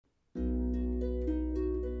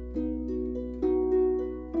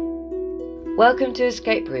Welcome to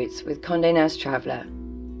Escape Routes with Condé Nast Traveller.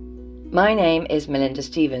 My name is Melinda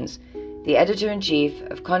Stevens, the Editor-in-Chief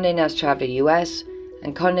of Condé Nast Traveller US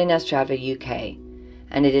and Condé Nast Traveller UK,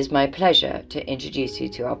 and it is my pleasure to introduce you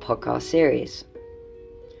to our podcast series.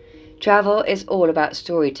 Travel is all about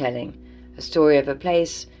storytelling, a story of a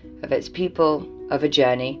place, of its people, of a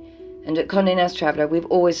journey, and at Condé Nast Traveller we've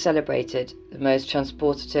always celebrated the most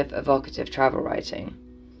transportative, evocative travel writing.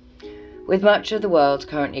 With much of the world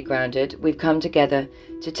currently grounded, we've come together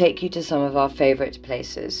to take you to some of our favourite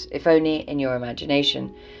places, if only in your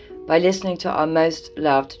imagination, by listening to our most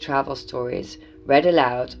loved travel stories read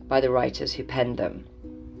aloud by the writers who penned them.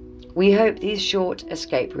 We hope these short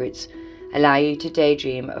escape routes allow you to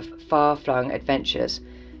daydream of far-flung adventures,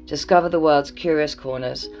 discover the world's curious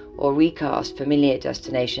corners, or recast familiar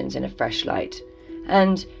destinations in a fresh light,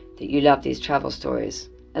 and that you love these travel stories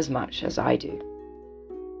as much as I do.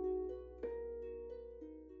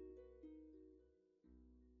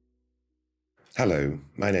 Hello,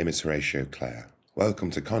 my name is Horatio Clare. Welcome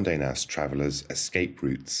to Condé Nast Traveller's Escape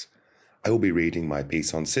Routes. I will be reading my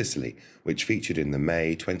piece on Sicily, which featured in the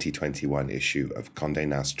May 2021 issue of Condé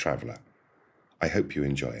Nast Traveller. I hope you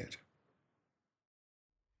enjoy it.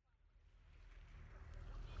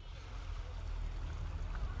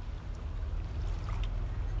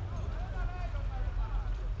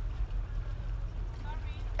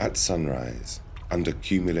 At sunrise, under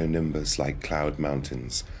cumulonimbus like cloud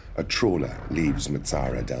mountains, a trawler leaves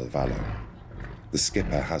Mazara del Vallo. The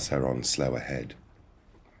skipper has her on slow ahead.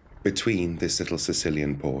 Between this little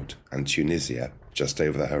Sicilian port and Tunisia, just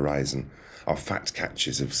over the horizon, are fat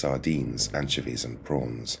catches of sardines, anchovies and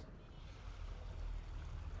prawns.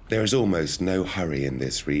 There is almost no hurry in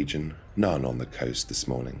this region, none on the coast this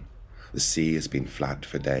morning. The sea has been flat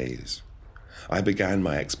for days. I began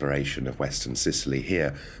my exploration of western Sicily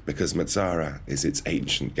here because Mazara is its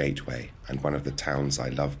ancient gateway and one of the towns I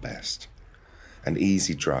love best. An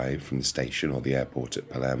easy drive from the station or the airport at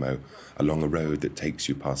Palermo along a road that takes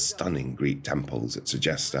you past stunning Greek temples at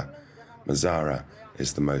Segesta, Mazara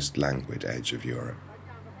is the most languid edge of Europe.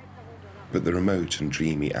 But the remote and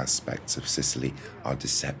dreamy aspects of Sicily are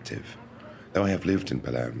deceptive. Though I have lived in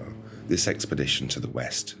Palermo, this expedition to the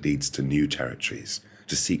west leads to new territories,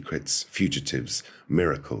 to secrets, fugitives,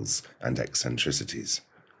 miracles, and eccentricities.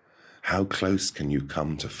 How close can you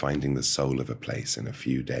come to finding the soul of a place in a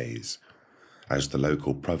few days? As the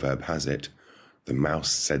local proverb has it, the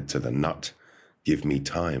mouse said to the nut, "Give me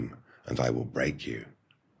time, and I will break you."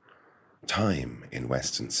 Time in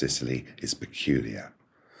western Sicily is peculiar.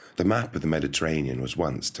 The map of the Mediterranean was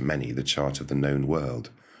once, to many, the chart of the known world.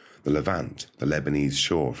 The Levant, the Lebanese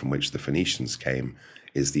shore from which the Phoenicians came,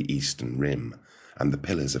 is the eastern rim, and the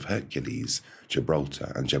Pillars of Hercules,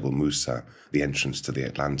 Gibraltar and Jebel Musa, the entrance to the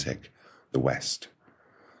Atlantic, the west.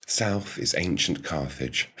 South is ancient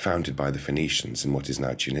Carthage, founded by the Phoenicians in what is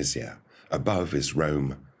now Tunisia. Above is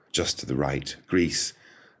Rome, just to the right, Greece,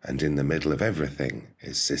 and in the middle of everything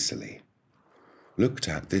is Sicily. Looked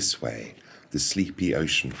at this way, the sleepy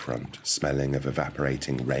ocean front, smelling of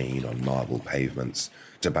evaporating rain on marble pavements,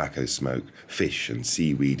 tobacco smoke, fish and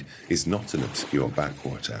seaweed, is not an obscure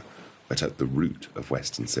backwater, but at the root of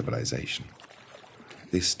Western civilization.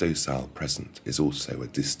 This docile present is also a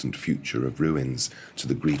distant future of ruins to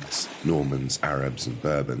the Greeks, Normans, Arabs and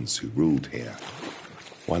Bourbons who ruled here.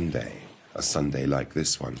 One day, a Sunday like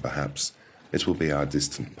this one perhaps, it will be our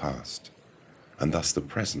distant past, and thus the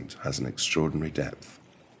present has an extraordinary depth.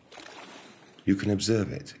 You can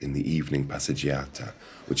observe it in the evening passeggiata,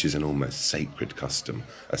 which is an almost sacred custom,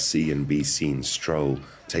 a see and be seen stroll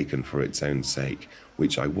taken for its own sake,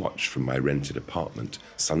 which I watch from my rented apartment,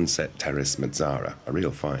 Sunset Terrace Mazara, a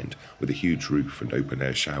real find, with a huge roof and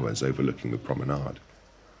open-air showers overlooking the promenade.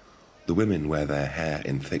 The women wear their hair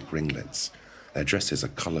in thick ringlets. Their dresses are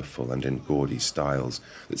colourful and in gaudy styles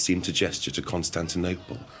that seem to gesture to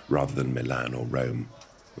Constantinople rather than Milan or Rome,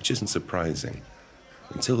 which isn't surprising.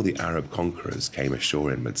 Until the Arab conquerors came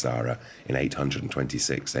ashore in Mazara in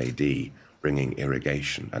 826 AD, bringing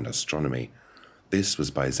irrigation and astronomy, this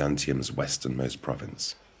was Byzantium's westernmost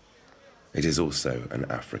province. It is also an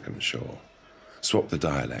African shore. Swap the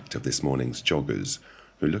dialect of this morning's joggers,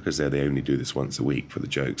 who look as though they only do this once a week for the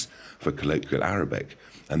jokes, for colloquial Arabic,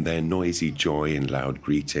 and their noisy joy and loud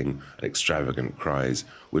greeting and extravagant cries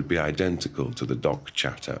would be identical to the dock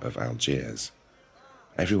chatter of Algiers.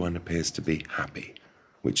 Everyone appears to be happy,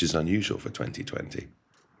 which is unusual for 2020.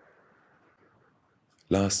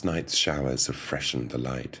 Last night's showers have freshened the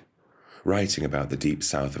light. Writing about the deep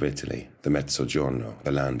south of Italy, the Mezzogiorno,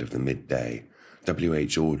 the land of the midday,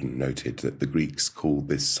 W.H. Auden noted that the Greeks called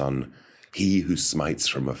this sun "he who smites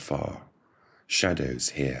from afar."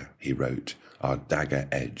 Shadows here, he wrote, are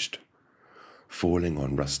dagger-edged. Falling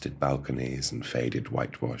on rusted balconies and faded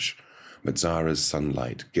whitewash, Mazara's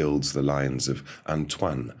sunlight gilds the lines of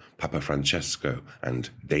Antoine, Papa Francesco,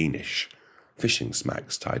 and Danish, fishing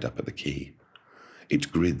smacks tied up at the quay.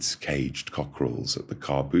 It grids caged cockerels at the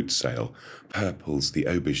car boot sale, purples the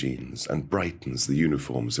aubergines, and brightens the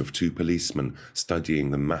uniforms of two policemen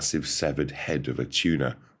studying the massive severed head of a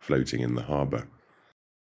tuna floating in the harbour.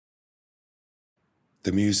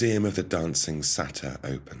 The Museum of the Dancing Satyr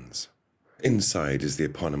opens. Inside is the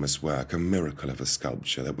eponymous work, a miracle of a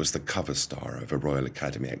sculpture that was the cover star of a Royal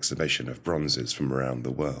Academy exhibition of bronzes from around the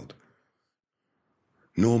world.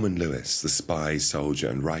 Norman Lewis, the spy, soldier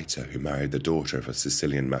and writer who married the daughter of a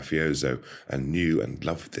Sicilian mafioso and knew and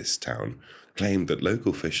loved this town, claimed that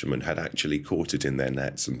local fishermen had actually caught it in their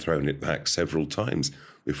nets and thrown it back several times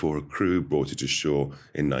before a crew brought it ashore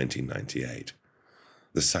in 1998.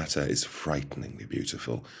 The satyr is frighteningly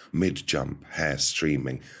beautiful, mid-jump, hair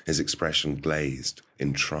streaming, his expression glazed,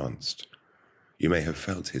 entranced. You may have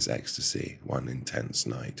felt his ecstasy one intense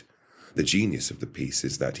night. The genius of the piece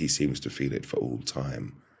is that he seems to feel it for all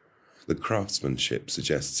time. The craftsmanship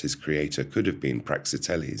suggests his creator could have been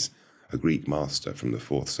Praxiteles, a Greek master from the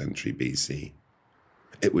 4th century BC.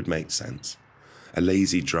 It would make sense. A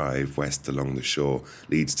lazy drive west along the shore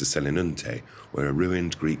leads to Selinunte, where a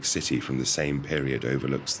ruined Greek city from the same period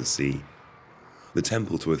overlooks the sea. The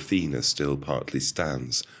temple to Athena still partly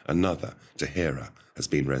stands. Another, to Hera, has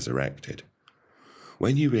been resurrected.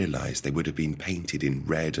 When you realise they would have been painted in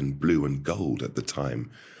red and blue and gold at the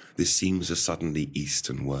time, this seems a suddenly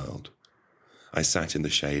Eastern world. I sat in the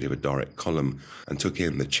shade of a Doric column and took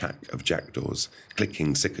in the chack of jackdaws,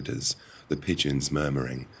 clicking cicadas, the pigeons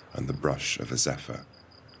murmuring, and the brush of a zephyr.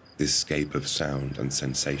 This scape of sound and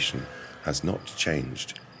sensation has not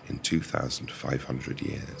changed in 2,500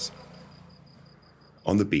 years.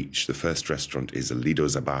 On the beach, the first restaurant is Lido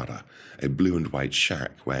Zabara, a blue and white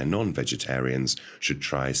shack where non-vegetarians should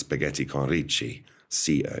try spaghetti con ricci,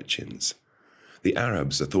 sea urchins. The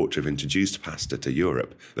Arabs are thought to have introduced pasta to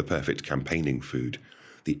Europe, the perfect campaigning food.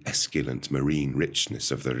 The esculent marine richness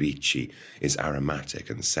of the ricci is aromatic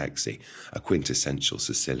and sexy, a quintessential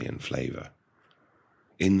Sicilian flavour.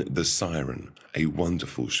 In The Siren, a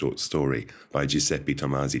wonderful short story by Giuseppe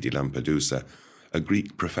Tomasi di Lampedusa, a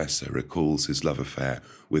Greek professor recalls his love affair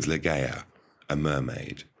with Ligeia, a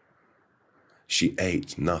mermaid. She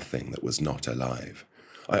ate nothing that was not alive.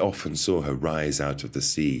 I often saw her rise out of the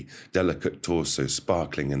sea, delicate torso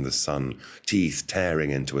sparkling in the sun, teeth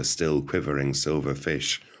tearing into a still quivering silver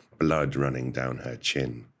fish, blood running down her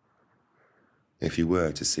chin. If you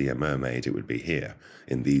were to see a mermaid, it would be here,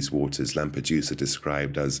 in these waters Lampedusa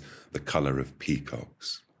described as the colour of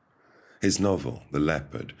peacocks. His novel, The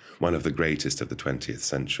Leopard, one of the greatest of the 20th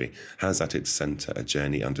century, has at its centre a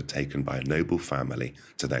journey undertaken by a noble family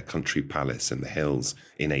to their country palace in the hills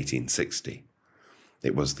in 1860.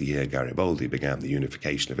 It was the year Garibaldi began the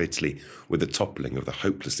unification of Italy with the toppling of the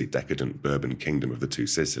hopelessly decadent Bourbon kingdom of the Two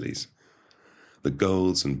Sicilies. The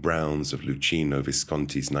golds and browns of Luchino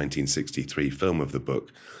Visconti's 1963 film of the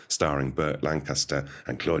book, starring Burt Lancaster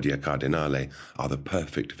and Claudia Cardinale, are the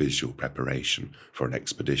perfect visual preparation for an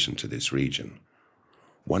expedition to this region.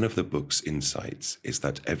 One of the book's insights is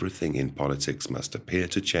that everything in politics must appear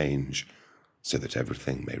to change so that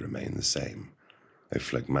everything may remain the same. A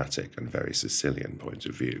phlegmatic and very Sicilian point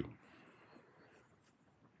of view.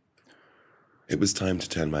 It was time to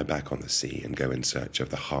turn my back on the sea and go in search of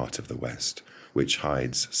the heart of the West, which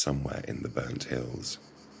hides somewhere in the burnt hills.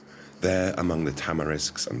 There, among the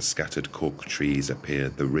tamarisks and scattered cork trees,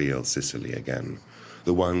 appeared the real Sicily again,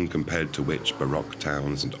 the one compared to which Baroque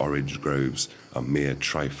towns and orange groves are mere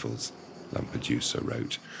trifles, Lampedusa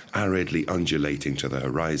wrote, aridly undulating to the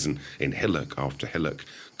horizon in hillock after hillock,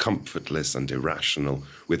 comfortless and irrational,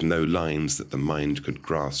 with no lines that the mind could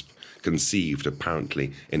grasp, conceived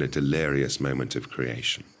apparently in a delirious moment of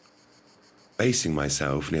creation. Basing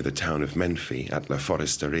myself near the town of Menfi at La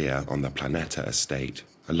Foresteria on the Planeta estate,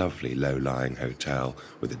 a lovely low-lying hotel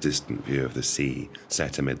with a distant view of the sea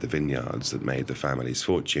set amid the vineyards that made the family's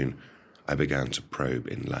fortune, I began to probe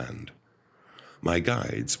inland. My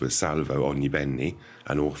guides were Salvo Ognibenni,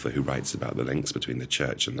 an author who writes about the links between the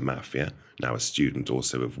church and the mafia, now a student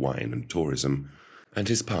also of wine and tourism, and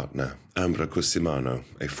his partner, Ambra Cusimano,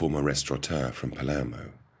 a former restaurateur from Palermo.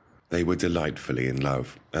 They were delightfully in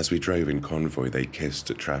love. As we drove in convoy, they kissed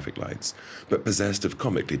at traffic lights, but possessed of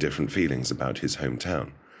comically different feelings about his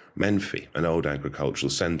hometown. Menfi, an old agricultural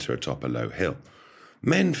centre atop a low hill.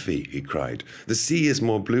 "Menfi," he cried, "the sea is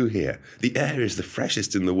more blue here. The air is the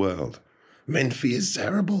freshest in the world." "Menfi is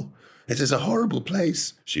terrible. It is a horrible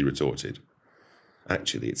place," she retorted.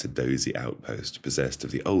 Actually, it's a dozy outpost possessed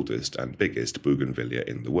of the oldest and biggest bougainvillea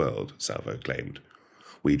in the world, Salvo claimed.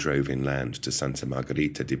 We drove inland to Santa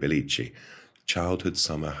Margherita di Belice, childhood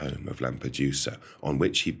summer home of Lampedusa, on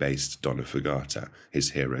which he based Donna Fugata,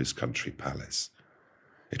 his hero's country palace.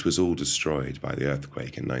 It was all destroyed by the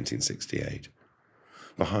earthquake in 1968.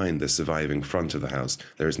 Behind the surviving front of the house,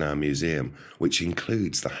 there is now a museum, which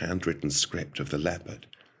includes the handwritten script of the leopard.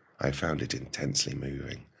 I found it intensely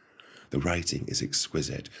moving. The writing is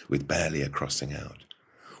exquisite, with barely a crossing out.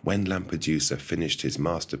 When Lampedusa finished his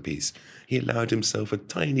masterpiece, he allowed himself a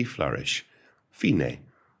tiny flourish. Fine.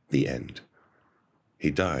 The end.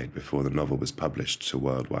 He died before the novel was published to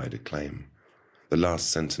worldwide acclaim. The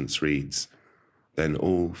last sentence reads, "Then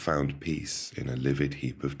all found peace in a livid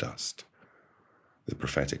heap of dust." The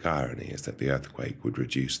prophetic irony is that the earthquake would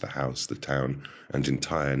reduce the house, the town, and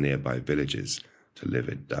entire nearby villages to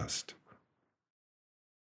livid dust.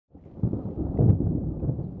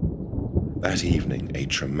 That evening, a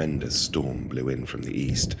tremendous storm blew in from the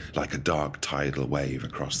east, like a dark tidal wave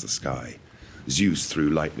across the sky. Zeus threw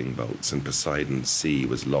lightning bolts, and Poseidon's sea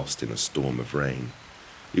was lost in a storm of rain.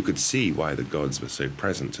 You could see why the gods were so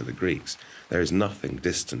present to the Greeks. There is nothing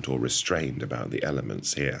distant or restrained about the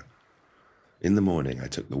elements here. In the morning, I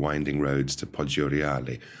took the winding roads to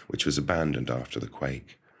Poggioreale, which was abandoned after the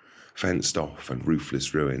quake. Fenced off and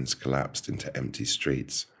roofless ruins collapsed into empty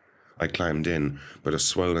streets. I climbed in, but a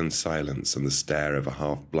swollen silence and the stare of a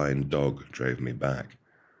half-blind dog drove me back.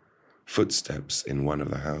 Footsteps in one of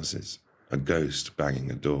the houses, a ghost banging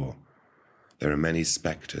a door. There are many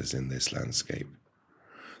spectres in this landscape.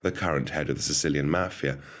 The current head of the Sicilian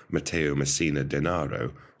mafia, Matteo Messina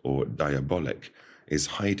Denaro, or Diabolic,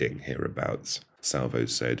 is hiding hereabouts, Salvo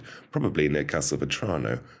said, probably near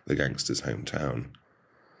Castelvetrano, the gangster's hometown.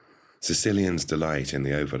 Sicilians delight in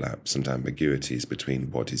the overlaps and ambiguities between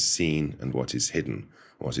what is seen and what is hidden,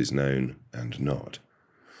 what is known and not.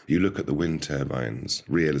 You look at the wind turbines,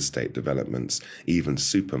 real estate developments, even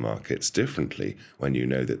supermarkets differently when you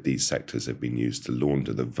know that these sectors have been used to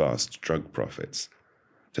launder the vast drug profits.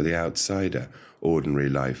 To the outsider, ordinary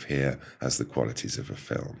life here has the qualities of a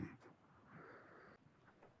film.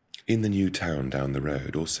 In the new town down the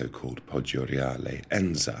road, also called Poggioreale,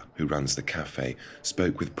 Enza, who runs the cafe,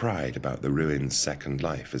 spoke with pride about the ruin's second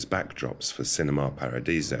life as backdrops for Cinema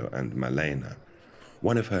Paradiso and Malena.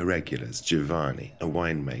 One of her regulars, Giovanni, a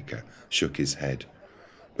winemaker, shook his head.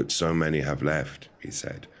 "But so many have left," he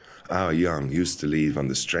said. "Our young used to leave on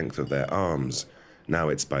the strength of their arms. Now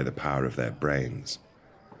it's by the power of their brains."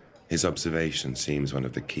 His observation seems one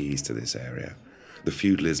of the keys to this area. The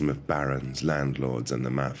feudalism of barons, landlords, and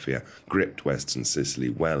the mafia gripped Western Sicily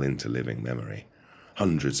well into living memory.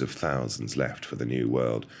 Hundreds of thousands left for the New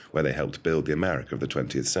World, where they helped build the America of the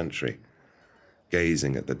 20th century.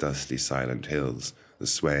 Gazing at the dusty silent hills, the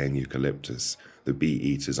swaying eucalyptus, the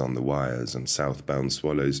bee-eaters on the wires, and southbound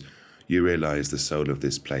swallows, you realize the soul of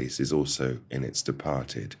this place is also in its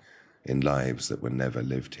departed, in lives that were never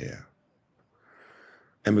lived here.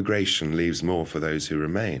 Emigration leaves more for those who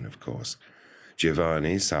remain, of course.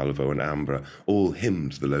 Giovanni, Salvo, and Ambra all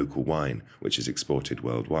hymned the local wine, which is exported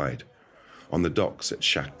worldwide. On the docks at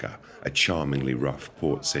Sciacca, a charmingly rough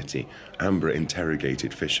port city, Ambra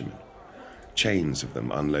interrogated fishermen. Chains of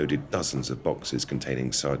them unloaded dozens of boxes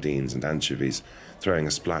containing sardines and anchovies, throwing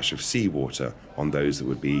a splash of seawater on those that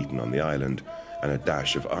would be eaten on the island, and a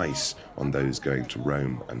dash of ice on those going to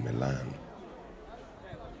Rome and Milan.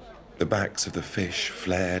 The backs of the fish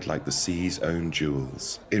flared like the sea's own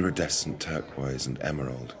jewels, iridescent turquoise and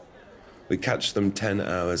emerald. "We catch them 10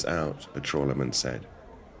 hours out," a trawlerman said.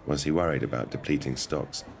 Was he worried about depleting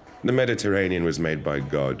stocks? "The Mediterranean was made by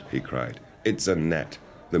God," he cried. "It's a net.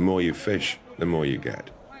 The more you fish, the more you get."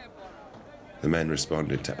 The men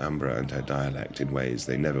responded to Ambra and her dialect in ways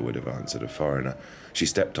they never would have answered a foreigner. She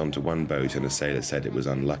stepped onto one boat and a sailor said it was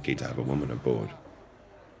unlucky to have a woman aboard.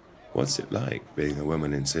 "What's it like, being a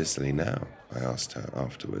woman in Sicily now?" I asked her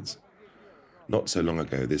afterwards. Not so long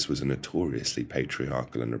ago, this was a notoriously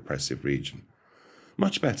patriarchal and repressive region.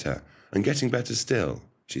 "Much better, and getting better still,"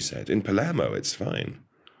 she said. "In Palermo, it's fine."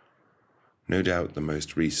 No doubt the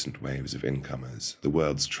most recent waves of incomers, the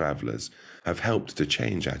world's travellers, have helped to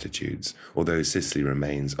change attitudes, although Sicily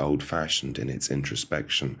remains old-fashioned in its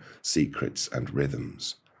introspection, secrets, and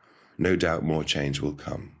rhythms. No doubt more change will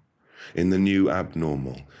come. In the new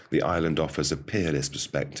abnormal, the island offers a peerless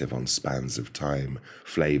perspective on spans of time,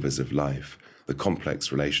 flavours of life, the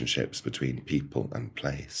complex relationships between people and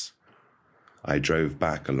place. I drove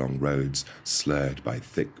back along roads slurred by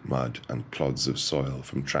thick mud and clods of soil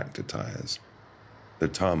from tractor tires. The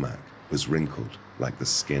tarmac was wrinkled like the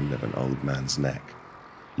skin of an old man's neck,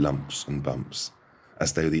 lumps and bumps,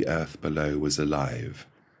 as though the earth below was alive,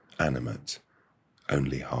 animate,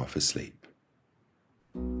 only half asleep.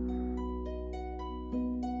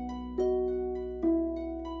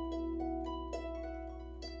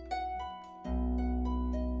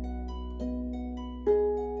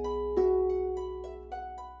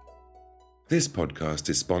 This podcast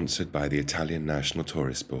is sponsored by the Italian National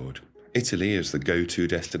Tourist Board. Italy is the go-to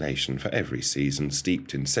destination for every season,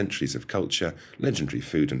 steeped in centuries of culture, legendary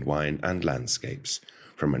food and wine, and landscapes.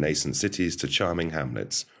 From Renaissance cities to charming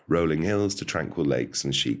hamlets, rolling hills to tranquil lakes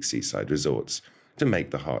and chic seaside resorts, to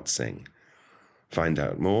make the heart sing. Find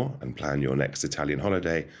out more and plan your next Italian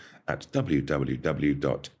holiday at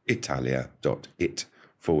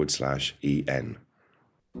www.italia.it/en.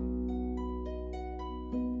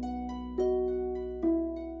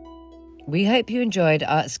 We hope you enjoyed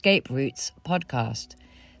our Escape Routes podcast.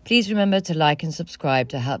 Please remember to like and subscribe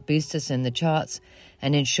to help boost us in the charts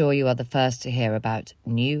and ensure you are the first to hear about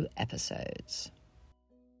new episodes.